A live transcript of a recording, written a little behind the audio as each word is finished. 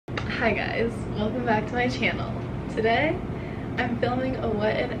Hi guys, welcome back to my channel. Today I'm filming a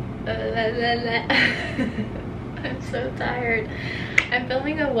what and I'm so tired. I'm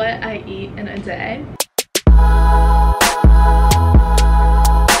filming a what I eat in a day.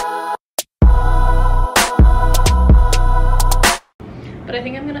 But I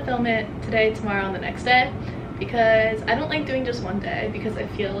think I'm gonna film it today, tomorrow, and the next day because I don't like doing just one day because I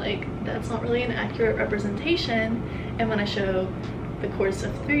feel like that's not really an accurate representation, and when I show the course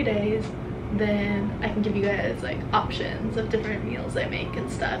of 3 days, then I can give you guys like options of different meals I make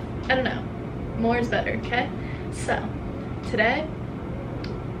and stuff. I don't know, more is better, okay? So today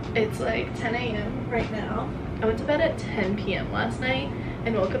it's like 10 a.m. right now. I went to bed at 10 p.m. last night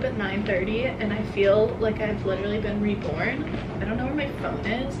and woke up at 9:30, and I feel like I've literally been reborn. I don't know where my phone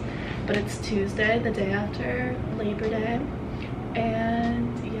is, but it's Tuesday, the day after Labor Day,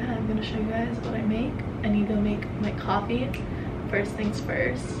 and yeah, I'm gonna show you guys what I make. I need to go make my coffee first things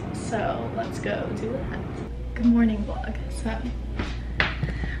first, so let's go do that. Good morning vlog. So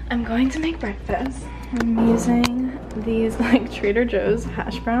I'm going to make breakfast. I'm using these like Trader Joe's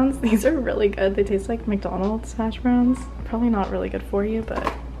hash browns. These are really good. They taste like McDonald's hash browns. Probably not really good for you,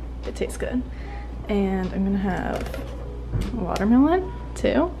 but it tastes good. And I'm gonna have watermelon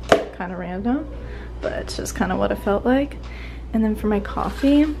too. Kind of random, but it's just kind of what it felt like. And then for my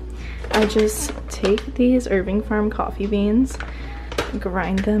coffee, I just take these Irving Farm coffee beans,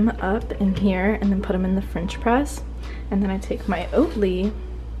 grind them up in here, and then put them in the French press. And then I take my Oatly,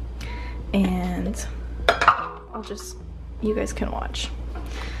 and I'll just, you guys can watch.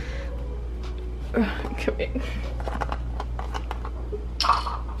 Okay.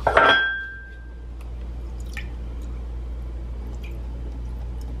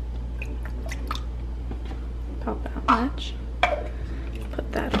 Pop that much.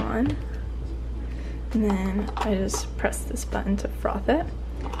 Put that on. And then I just press this button to froth it.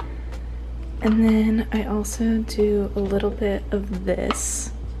 And then I also do a little bit of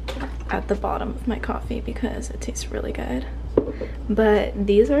this at the bottom of my coffee because it tastes really good. But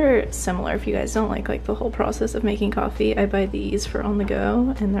these are similar. If you guys don't like the whole process of making coffee, I buy these for on the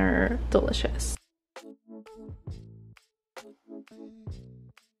go and they're delicious.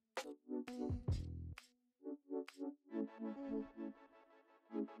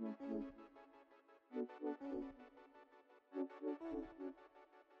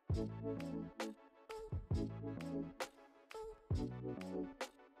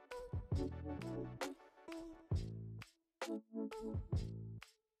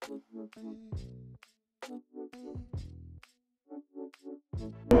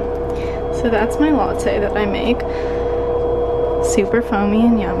 So that's my latte that I make. Super foamy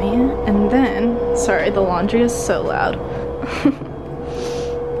and yummy. And then, sorry, the laundry is so loud.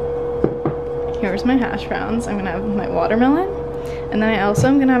 Here's my hash browns. I'm gonna have my watermelon, and then I also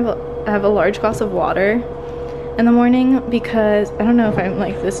am gonna have a large glass of water in the morning because I don't know if I'm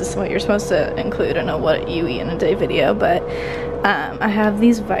like, this is what you're supposed to include in a what you eat in a day video, but I have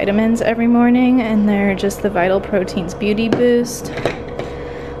these vitamins every morning, and they're just the Vital Proteins Beauty Boost.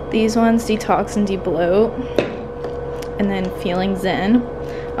 These ones detox and debloat, and then Feeling Zen.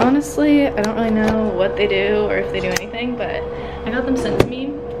 Honestly, I don't really know what they do or if they do anything, but I got them sent to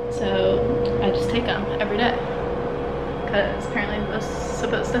me, so I just take them every day because apparently that's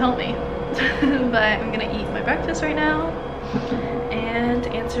supposed to help me. But I'm gonna eat my breakfast right now and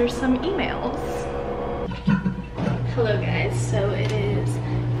answer some emails. Hello guys, so it is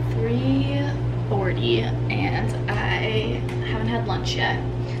 3:40 and I haven't had lunch yet.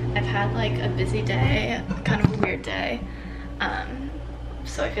 I've had like a busy day, kind of a weird day,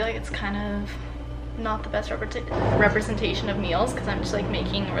 so I feel like it's kind of not the best representation of meals because I'm just like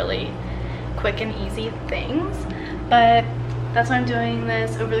making really quick and easy things, but that's why I'm doing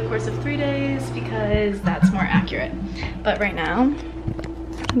this over the course of 3 days because that's more accurate. But right now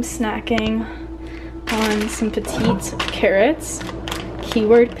I'm snacking on some petite carrots.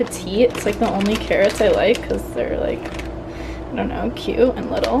 Keyword petite, it's like the only carrots I like because they're like, I don't know, cute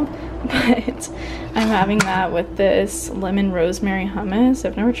and little. But I'm having that with this lemon rosemary hummus.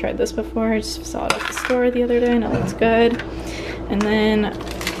 I've never tried this before. I just saw it at the store the other day and it looks good. And then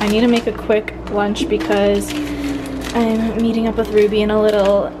I need to make a quick lunch because I'm meeting up with Ruby in a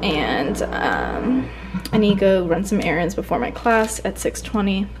little, and I need to go run some errands before my class at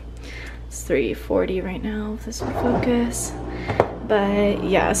 6:20. It's 3:40 right now, if this will focus. But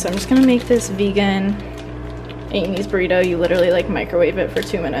yeah, so I'm just gonna make this vegan Amy's burrito. You literally like microwave it for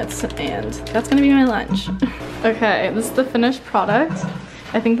 2 minutes, and that's gonna be my lunch. Okay, this is the finished product.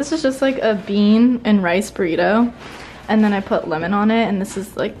 I think this is just like a bean and rice burrito, and then I put lemon on it, and this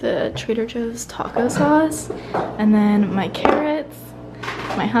is like the Trader Joe's taco sauce, and then my carrots,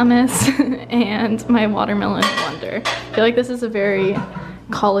 my hummus, and my watermelon blender. I feel like this is a very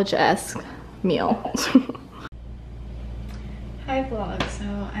college-esque meal. Hi vlog, so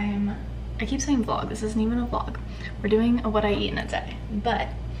I keep saying vlog, this isn't even a vlog. We're doing a what I eat in a day, but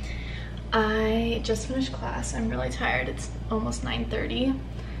I just finished class. I'm really tired. It's almost 9:30,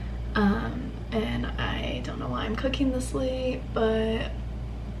 and I don't know why I'm cooking this late, but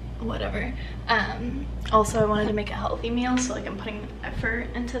whatever. Also, I wanted to make a healthy meal, so like I'm putting effort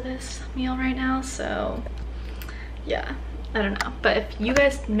into this meal right now, so yeah, I don't know. But if you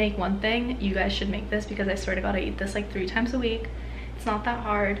guys make one thing, you guys should make this, because I swear to God, I eat this like 3 times a week. It's not that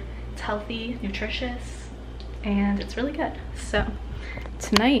hard. It's healthy, nutritious, and it's really good. So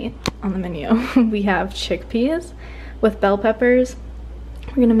tonight on the menu we have chickpeas with bell peppers.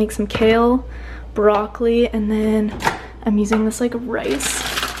 We're gonna make some kale, broccoli, and then I'm using this like rice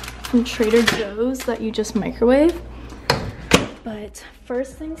from Trader Joe's that you just microwave. But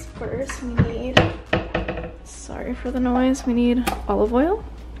first things first, we need, sorry for the noise, we need olive oil,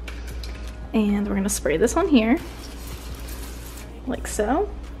 and we're gonna spray this on here like so.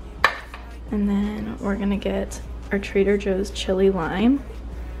 And then we're gonna get our Trader Joe's chili lime.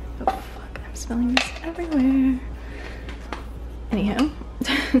 Oh fuck, I'm spilling this everywhere. Anyhow,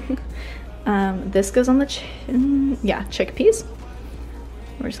 this goes on the chickpeas.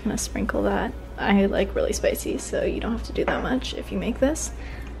 We're just gonna sprinkle that. I like really spicy, so you don't have to do that much if you make this.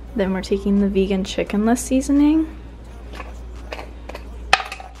 Then we're taking the vegan chickenless seasoning.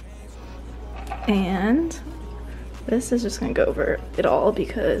 And this is just gonna go over it all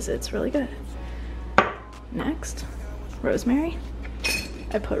because it's really good. Next, rosemary.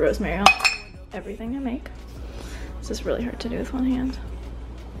 I put rosemary on everything I make. This is really hard to do with one hand.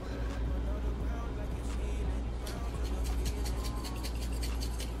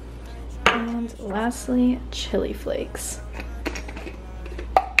 And lastly, chili flakes.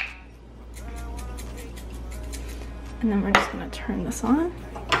 And then we're just gonna turn this on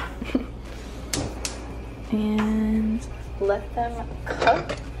and let them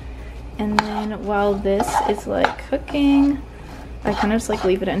cook. And then while this is like cooking, I kind of just like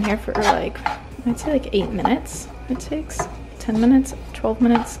leave it in here for like, I'd say like 8 minutes it takes. 10 minutes, 12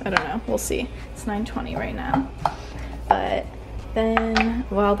 minutes, I don't know, we'll see. It's 9:20 right now. But then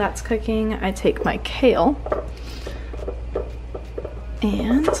while that's cooking, I take my kale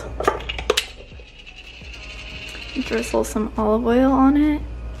and drizzle some olive oil on it.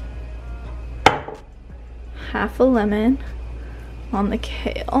 Half a lemon on the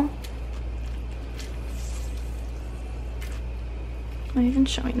kale. Am I even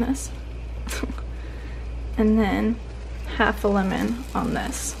showing this? And then half a lemon on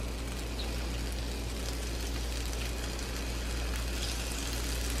this.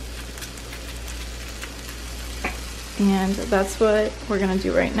 And that's what we're gonna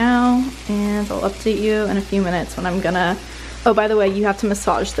do right now, and I'll update you in a few minutes when I'm gonna, oh by the way, you have to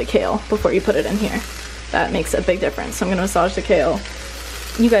massage the kale before you put it in here. That makes a big difference. So I'm gonna massage the kale.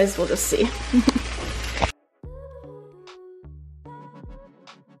 You guys will just see.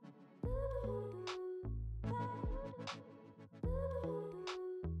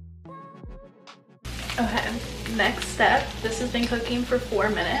 Okay, next step. This has been cooking for 4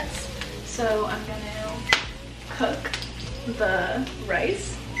 minutes. So I'm gonna cook the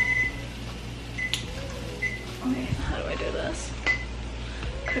rice. Okay, how do I do this?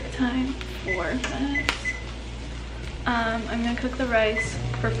 Cook time, 4 minutes. I'm gonna cook the rice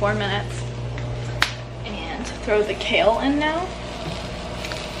for 4 minutes and throw the kale in now.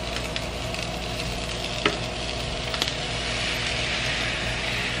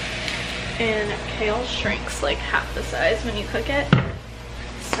 And kale shrinks like half the size when you cook it.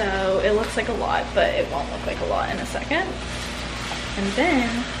 So it looks like a lot, but it won't look like a lot in a second. And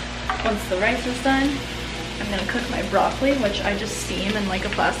then, once the rice is done, I'm gonna cook my broccoli, which I just steam in like a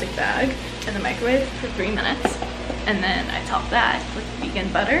plastic bag in the microwave for 3 minutes. And then I top that with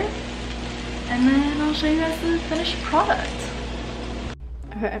vegan butter. And then I'll show you guys the finished product.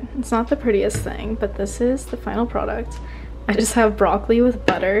 Okay, it's not the prettiest thing, but this is the final product. I just have broccoli with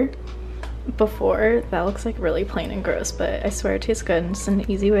butter. Before, that looks like really plain and gross, but I swear it tastes good and it's an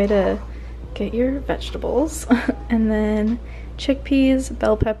easy way to get your vegetables. And then chickpeas,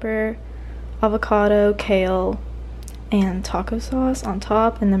 bell pepper, avocado, kale, and taco sauce on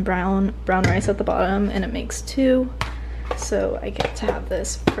top, and then brown rice at the bottom, and it makes 2. So I get to have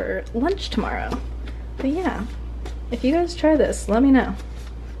this for lunch tomorrow. But yeah, if you guys try this, let me know,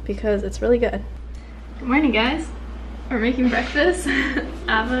 because it's really good. Good morning, guys. We're making breakfast.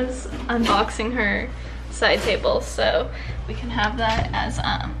 Ava's unboxing her side table, so we can have that as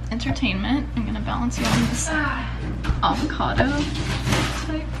entertainment. I'm gonna balance you on this avocado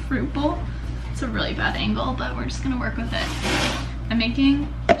looks like. Fruit bowl. It's a really bad angle, but we're just gonna work with it. I'm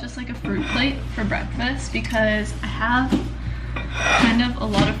making just like a fruit plate for breakfast because I have kind of a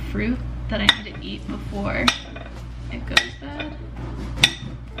lot of fruit that I need to eat before it goes bad.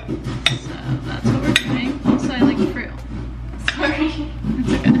 So that's what we're doing. Also, I like fruit. Sorry.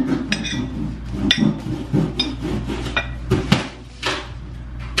 It's okay.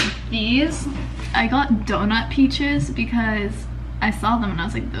 These, I got donut peaches because I saw them and I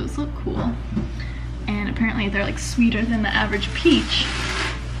was like, those look cool. And apparently they're like sweeter than the average peach.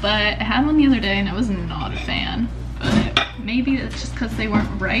 But I had one the other day and I was not a fan. But maybe it's just because they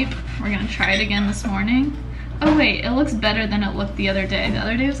weren't ripe. We're gonna try it again this morning. Oh wait, it looks better than it looked the other day. The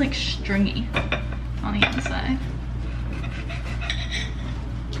other day was like stringy on the inside.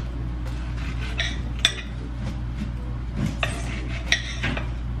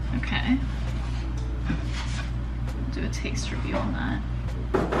 Okay. Do a taste review on that.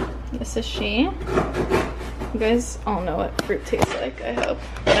 This is she. You guys all know what fruit tastes like, I hope.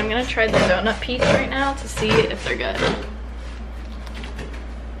 But I'm gonna try the donut peach right now to see if they're good.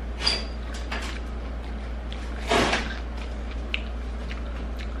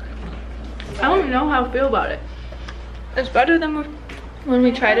 I don't know how I feel about it. It's better than when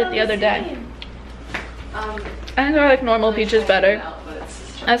we tried it the other day. I think I like normal peaches better.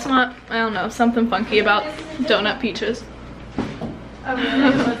 That's not, I don't know, something funky about donut peaches. Hi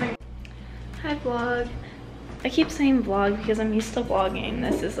vlog. I keep saying vlog because I'm used to vlogging.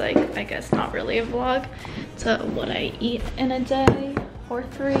 This is like, I guess not really a vlog. It's what I eat in a day or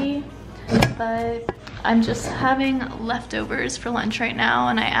 3. But I'm just having leftovers for lunch right now,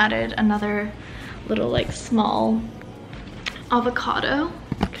 and I added another little like small avocado.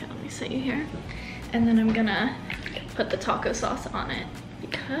 Okay, let me see here. And then I'm gonna put the taco sauce on it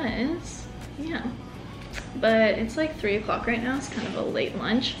because, yeah. But it's like 3 o'clock right now. It's kind of a late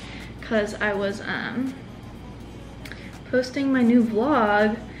lunch because I was posting my new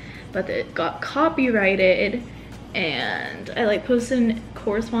vlog, but it got copyrighted, and I like posted a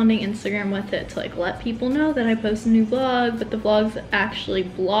corresponding Instagram with it to like let people know that I post a new vlog, but the vlog's actually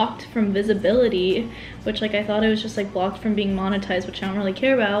blocked from visibility, which like I thought it was just like blocked from being monetized, which I don't really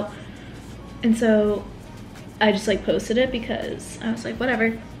care about. And so I just like posted it because I was like,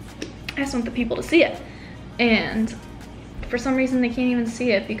 whatever, I just want the people to see it. And for some reason they can't even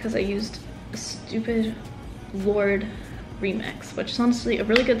see it because I used a stupid Lord remix, which is honestly a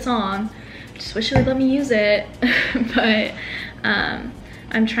really good song. Just wish it would let me use it. But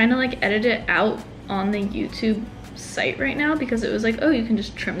I'm trying to like edit it out on the YouTube site right now because it was like, oh, you can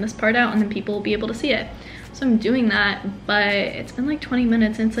just trim this part out and then people will be able to see it. So I'm doing that, but it's been like 20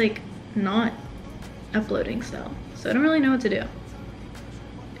 minutes and it's like not uploading still. So I don't really know what to do.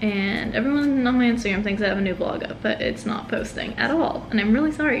 And everyone on my Instagram thinks I have a new vlog up, but it's not posting at all. And I'm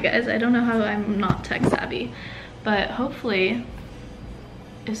really sorry, guys. I don't know how I'm not tech savvy, but hopefully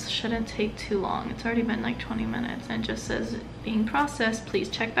it shouldn't take too long. It's already been like 20 minutes and it just says being processed. Please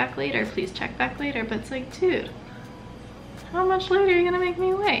check back later. Please check back later. But it's like, dude, how much later are you gonna make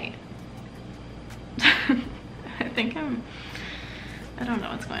me wait? I don't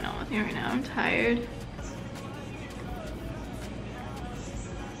know what's going on with me right now. I'm tired.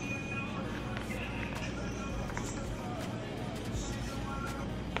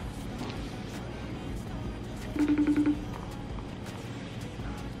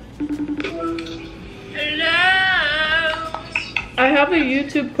 I have a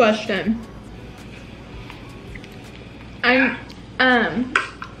YouTube question.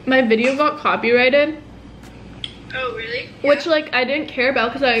 My video got copyrighted. Oh, really? Yeah. Which like I didn't care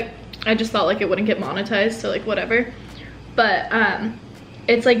about because I just thought like it wouldn't get monetized, so like whatever. But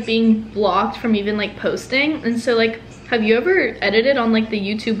it's like being blocked from even like posting. And so like, have you ever edited on like the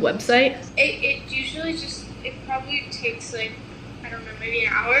YouTube website? It usually just, it probably takes like, I don't know, maybe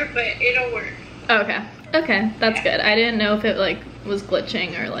an hour, but it'll work. Okay. Okay, that's good. I didn't know if it like was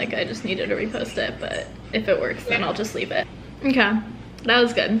glitching or like I just needed to repost it, but if it works, then I'll just leave it. Okay, that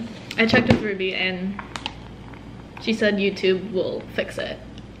was good. I checked with Ruby and she said YouTube will fix it.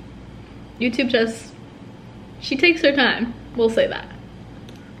 YouTube just, she takes her time. We'll say that.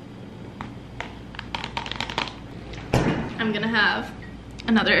 I'm gonna have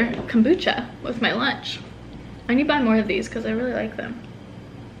another kombucha with my lunch. I need to buy more of these because I really like them.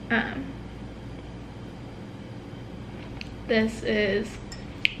 This is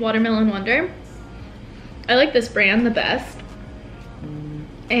Watermelon Wonder. I like this brand the best.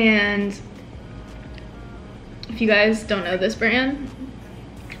 And if you guys don't know this brand,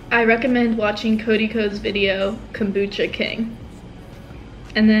 I recommend watching Cody Code's video, Kombucha King.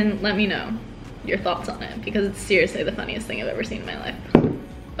 And then let me know your thoughts on it because it's seriously the funniest thing I've ever seen in my life.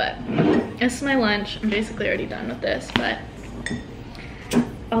 but this is my lunch. I'm basically already done with this, but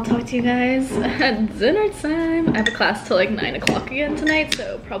I'll talk to you guys at dinner time. I have a class till like 9 o'clock again tonight,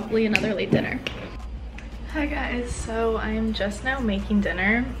 so probably another late dinner. Hi guys, so I am just now making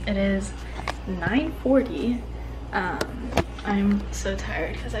dinner. It is 9:40. I'm so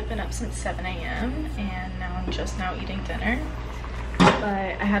tired because I've been up since 7 a.m. and now I'm just now eating dinner.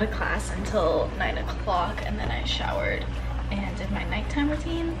 But I had a class until 9 o'clock and then I showered and did my nighttime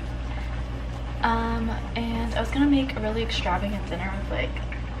routine. And I was gonna make a really extravagant dinner with like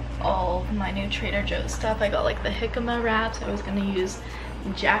all my new Trader Joe's stuff. I got like the jicama wraps. I was gonna use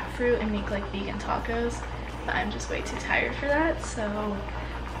jackfruit and make like vegan tacos, but I'm just way too tired for that, so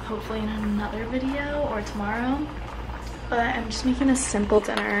hopefully in another video or tomorrow. But I'm just making a simple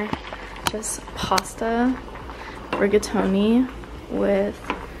dinner, just pasta, rigatoni with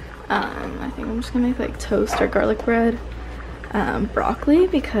I think I'm just gonna make like toast or garlic bread, broccoli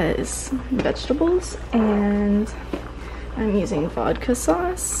because vegetables, and I'm using vodka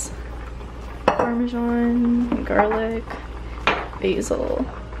sauce, parmesan, garlic, basil,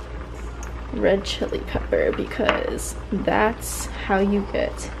 red chili pepper because that's how you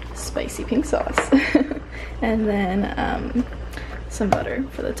get spicy pink sauce. And then some butter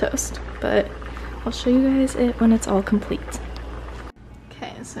for the toast, but I'll show you guys it when it's all complete.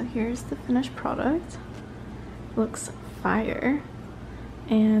 Okay, so here's the finished product. Looks fire,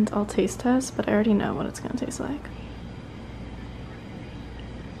 and I'll taste test, but I already know what it's gonna taste like.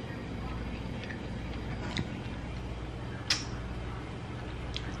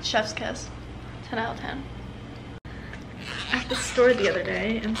 Chef's kiss. 10 out of 10. At the store the other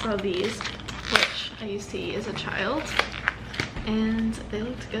day and saw these, which I used to eat as a child, and they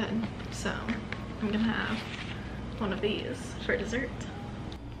looked good, so I'm gonna have one of these for dessert.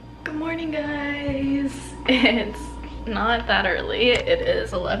 Good morning, guys. It's not that early. It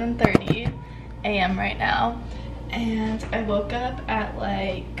is 11:30 a.m. right now, and I woke up at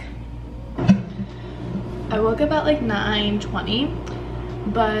like 9:20.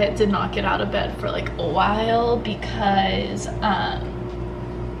 But did not get out of bed for like a while because I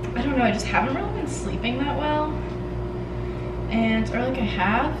don't know, I just haven't really been sleeping that well, and or like I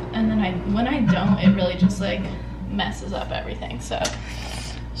have, and then when I don't, it really just like messes up everything, so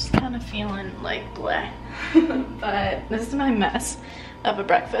just kind of feeling like bleh. But this is my mess of a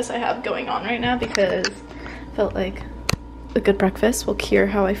breakfast I have going on right now because I felt like a good breakfast will cure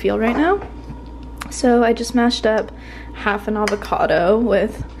how I feel right now. So I just mashed up half an avocado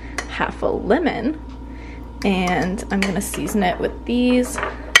with half a lemon, and I'm gonna season it with these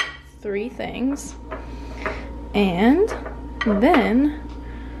 3 things, and then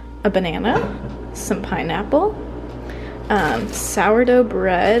a banana, some pineapple, sourdough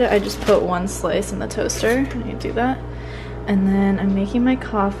bread. I just put 1 slice in the toaster. I need to do that. And then I'm making my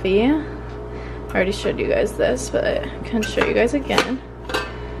coffee. I already showed you guys this, but I can show you guys again.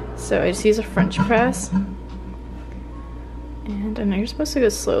 So I just use a French press, and I know you're supposed to go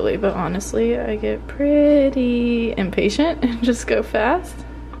slowly, but honestly I get pretty impatient and just go fast.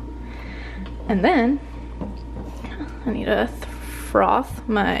 And then I need to froth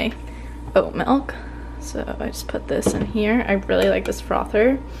my oat milk, so I just put this in here. I really like this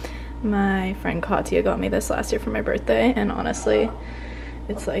frother. My friend Katya got me this last year for my birthday, and honestly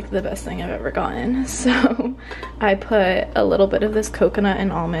it's like the best thing I've ever gotten. So I put a little bit of this coconut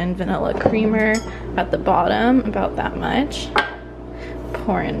and almond vanilla creamer at the bottom, about that much.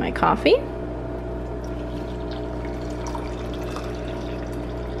 Pour in my coffee.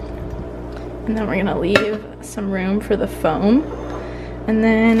 And then we're gonna leave some room for the foam. And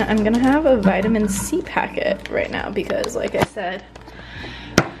then I'm gonna have a vitamin C packet right now because, like I said,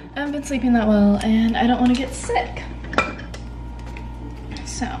 I haven't been sleeping that well and I don't want to get sick.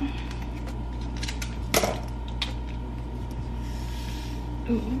 So,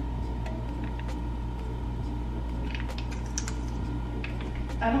 ooh.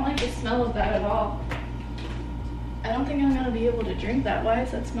 I don't like the smell of that at all. I don't think I'm gonna be able to drink that. Why does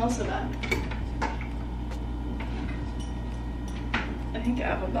that smell so bad? I think I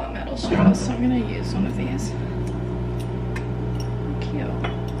have about metal straws, so I'm gonna use one of these. Cute.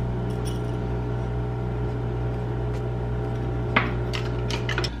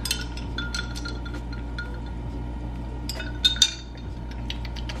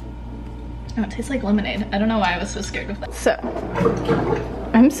 Oh, it tastes like lemonade. I don't know why I was so scared of that. So,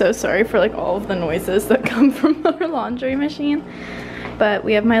 I'm so sorry for like all of the noises that come from our laundry machine. But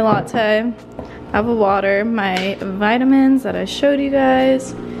we have my latte, I have a water, my vitamins that I showed you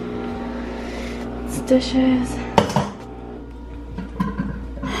guys. It's dishes.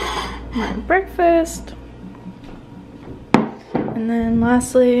 My breakfast. And And then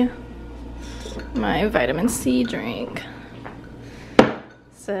lastly, my vitamin C drink.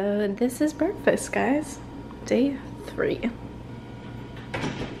 So this is breakfast, guys. Day 3.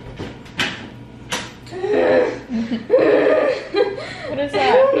 What is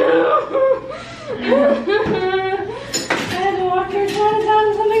that? I had to walk here 10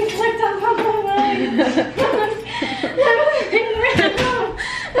 times, something clicked up on my leg.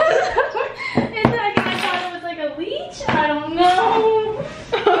 I thought it was like a leech? I don't know.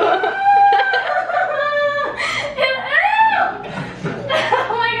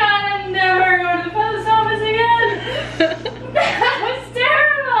 Oh my god, I'm never going to the post office again. That was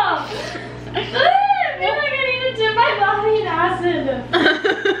terrible. I feel like I need to dip my body in acid.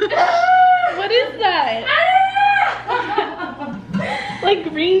 What is that? Like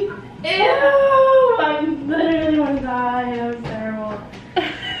green? Ew! I'm literally gonna die. That was terrible.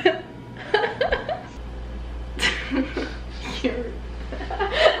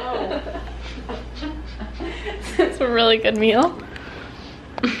 It's a really good meal.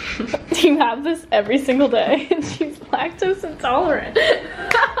 You have this every single day, and she's lactose intolerant.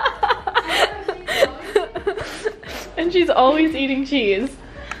 And she's always eating cheese.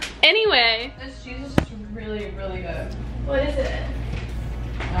 Anyway. This cheese is just really, really good. What is it?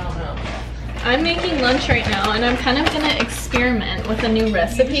 I don't know. I'm making lunch right now, and I'm kind of gonna experiment with a new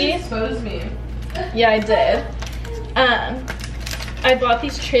recipe. You just exposed me. Yeah, I did. I bought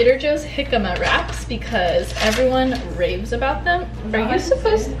these Trader Joe's jicama wraps because everyone raves about them.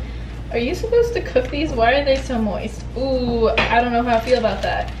 Are you supposed to cook these? Why are they so moist? Ooh, I don't know how I feel about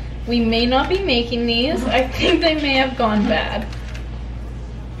that. We may not be making these. I think they may have gone bad.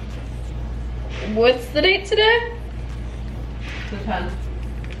 What's the date today? The 10th.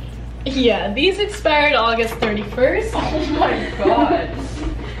 Yeah, these expired August 31st. Oh my god.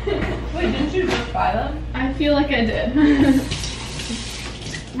 Wait, didn't you just buy them? I feel like I did.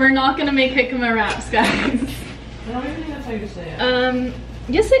 We're not gonna make jicama wraps, guys. I don't even think that's how you say it.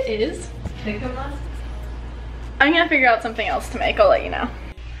 Yes it is. Jicama? I'm gonna figure out something else to make, I'll let you know.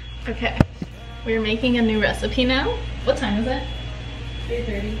 Okay, we're making a new recipe now. What time is it?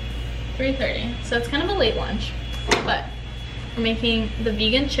 3:30. 3:30, so it's kind of a late lunch, but we're making the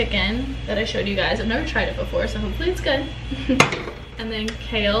vegan chicken that I showed you guys. I've never tried it before, so hopefully it's good. And then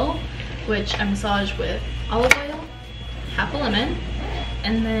kale, which I massage with olive oil, half a lemon,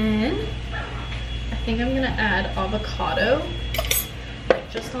 and then I think I'm gonna add avocado, like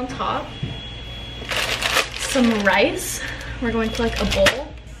just on top. Some rice, we're going to like a bowl,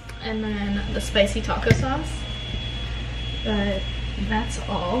 and then the spicy taco sauce. But that's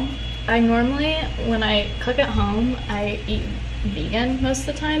all. I normally, when I cook at home, I eat vegan most of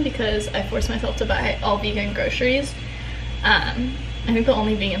the time because I force myself to buy all vegan groceries. I think the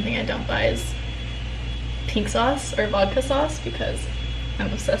only vegan thing I don't buy is pink sauce or vodka sauce because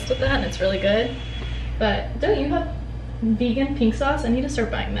I'm obsessed with that and it's really good. But don't you have vegan pink sauce? I need to start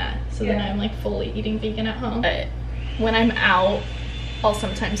buying that so then I'm like fully eating vegan at home. But when I'm out, I'll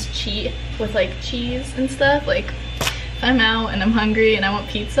sometimes cheat with like cheese and stuff. Like if I'm out and I'm hungry and I want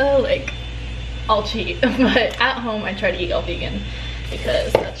pizza, like I'll cheat. But at home I try to eat all vegan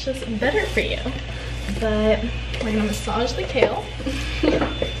because that's just better for you. But we're gonna massage the kale.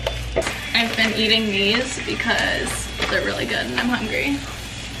 I've been eating these because they're really good and I'm hungry.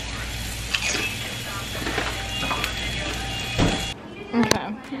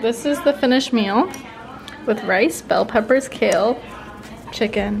 Okay, this is the finished meal with rice, bell peppers, kale,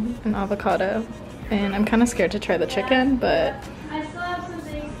 chicken, and avocado. And I'm kind of scared to try the chicken, but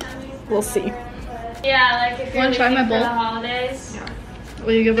we'll see. Yeah, like if you're Wanna try my bowl? for the holidays. Yeah.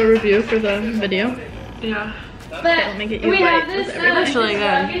 Will you give a review for the video? Yeah. But I'll make it you we bite have this, with everything. It's really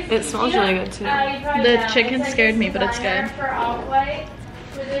good. It smells really good too. The chicken scared me, but it's good. For off-white,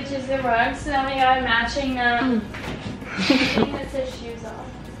 which is the rug, so then we got matching thing that says shoes off.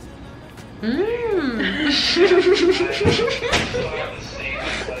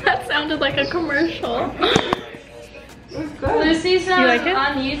 That sounded like a commercial. Lucy's You like it?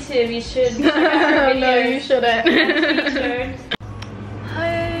 on YouTube. You should check out her No, you videos. shouldn't.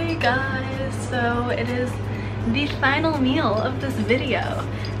 Hi guys, so it is the final meal of this video,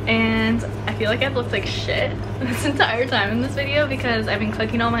 and I feel like I've looked like shit this entire time in this video because I've been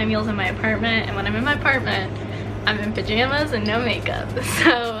cooking all my meals in my apartment, and when I'm in my apartment I'm in pajamas and no makeup.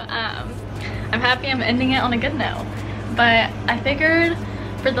 So I'm happy I'm ending it on a good note. But I figured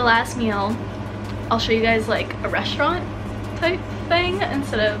for the last meal I'll show you guys like a restaurant type thing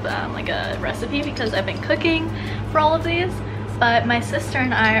instead of like a recipe because I've been cooking for all of these. But my sister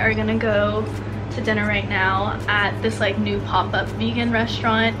and I are gonna go to dinner right now at this like new pop-up vegan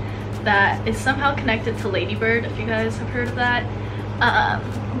restaurant that is somehow connected to Ladybird, if you guys have heard of that.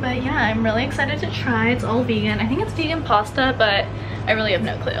 But yeah, I'm really excited to try. It's all vegan. I think it's vegan pasta, but I really have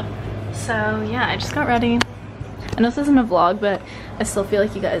no clue. So yeah, I just got ready. I know this isn't a vlog, but I still feel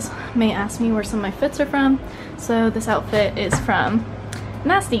like you guys may ask me where some of my fits are from. So this outfit is from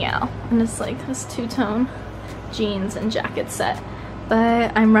Nasty Gal, and it's like this two-tone jeans and jacket set.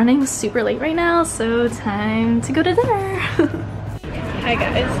 But I'm running super late right now, so time to go to dinner. Hi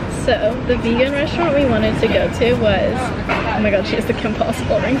guys, so the vegan restaurant we wanted to go to was, oh my god, she has the Kim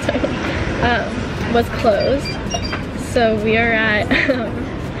Possible ringtone, was closed. So we are at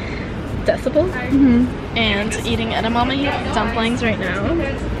Decibel and eating edamame dumplings right now.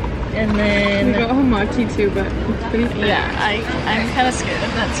 And then we got hamachi too, but it's pretty good. Yeah, I'm kind of scared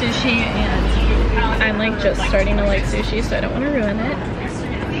of that sushi, and I'm like just starting to like sushi, so I don't want to ruin it.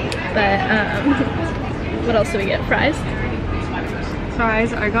 But what else do we get? Fries?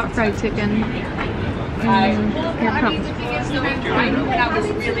 Fries. I got fried chicken. Here comes.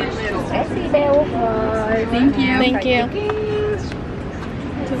 Thank you. Thank you.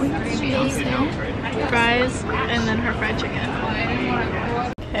 Fries and then her fried chicken.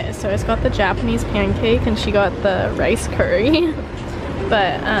 Okay, so I just got the Japanese pancake and she got the rice curry.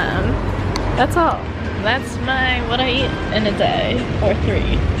 But that's all. That's what I eat in a day or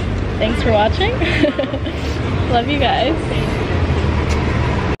 3. Thanks for watching. Love you guys.